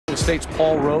State's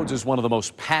Paul Rhoads is one of the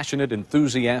most passionate,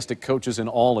 enthusiastic coaches in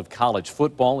all of college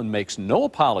football and makes no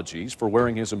apologies for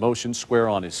wearing his emotions square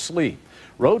on his sleeve.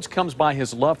 Rhoads comes by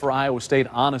his love for Iowa State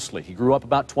honestly. He grew up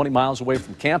about 20 miles away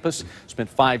from campus, spent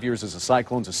 5 years as a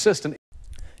Cyclones assistant.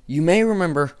 You may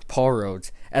remember Paul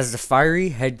Rhoads as the fiery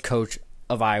head coach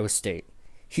of Iowa State.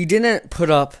 He didn't put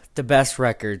up the best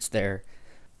records there,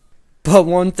 but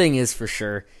one thing is for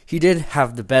sure, he did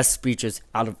have the best speeches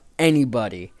out of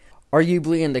anybody,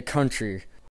 arguably in the country.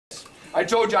 I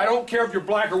told you, I don't care if you're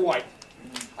black or white.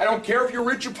 I don't care if you're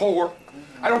rich or poor.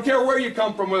 I don't care where you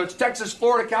come from, whether it's Texas,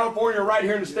 Florida, California, or right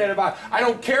here in the state of Iowa. I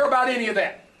don't care about any of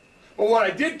that. But what I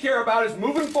did care about is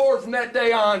moving forward from that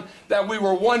day on, that we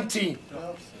were one team.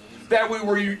 That we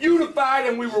were unified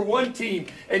and we were one team.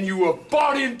 And you have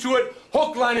bought into it,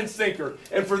 hook, line, and sinker.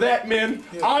 And for that, men,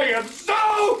 I am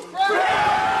so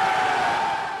proud!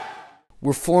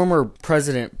 Where former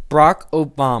President Barack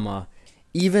Obama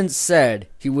even said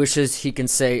he wishes he can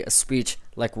say a speech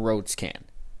like Rhoads can.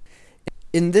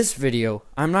 In this video,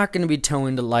 I'm not going to be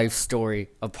telling the life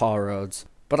story of Paul Rhoads,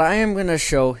 but I am going to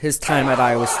show his time at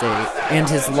Iowa State and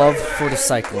his love for the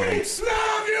Cyclones.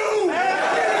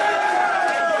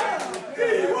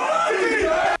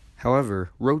 However,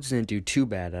 Rhoads didn't do too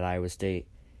bad at Iowa State.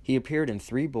 He appeared in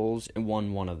 3 bowls and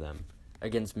won one of them,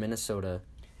 against Minnesota,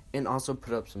 and also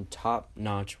put up some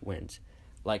top-notch wins,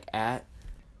 like at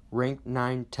ranked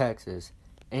 9 Texas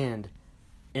and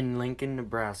in Lincoln,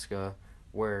 Nebraska,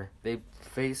 where they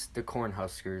faced the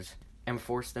Cornhuskers and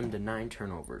forced them to 9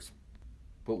 turnovers.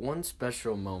 But one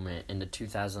special moment in the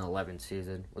 2011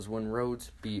 season was when Rhoads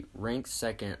beat ranked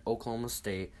 2nd Oklahoma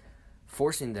State,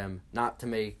 forcing them not to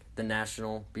make the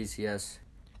national BCS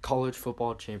college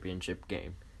football championship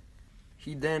game.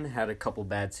 He then had a couple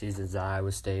bad seasons at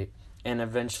Iowa State and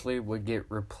eventually would get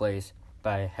replaced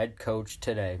by head coach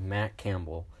today, Matt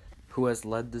Campbell, who has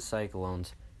led the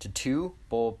Cyclones to 2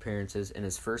 bowl appearances in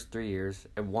his first 3 years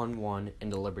and won one in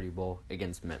the Liberty Bowl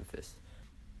against Memphis.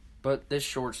 But this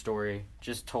short story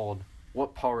just told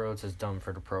what Paul Rhoads has done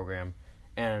for the program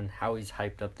and how he's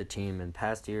hyped up the team in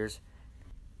past years,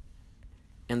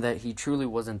 and that he truly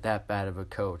wasn't that bad of a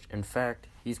coach. In fact,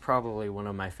 he's probably one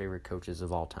of my favorite coaches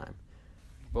of all time.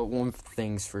 But one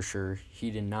thing's for sure, he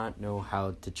did not know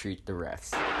how to treat the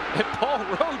refs. And Paul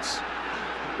Rhoads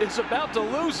is about to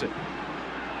lose it.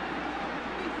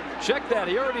 Check that,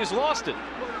 he already has lost it.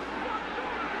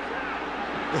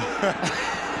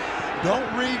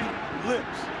 Don't read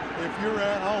lips if you're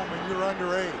at home and you're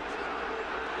underage.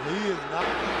 He is not.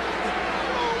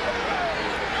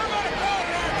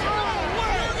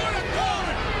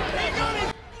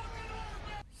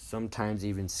 Sometimes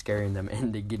even scaring them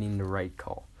into getting the right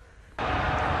call.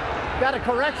 Got a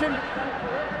correction?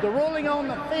 The ruling on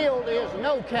the field is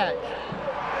no catch.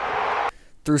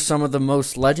 Through some of the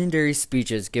most legendary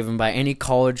speeches given by any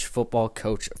college football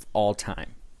coach of all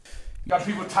time. You got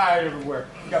people tired everywhere.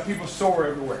 You got people sore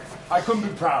everywhere. I couldn't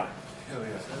be prouder.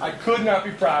 I could not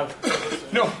be proud.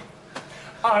 No,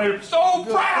 I am so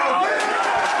proud!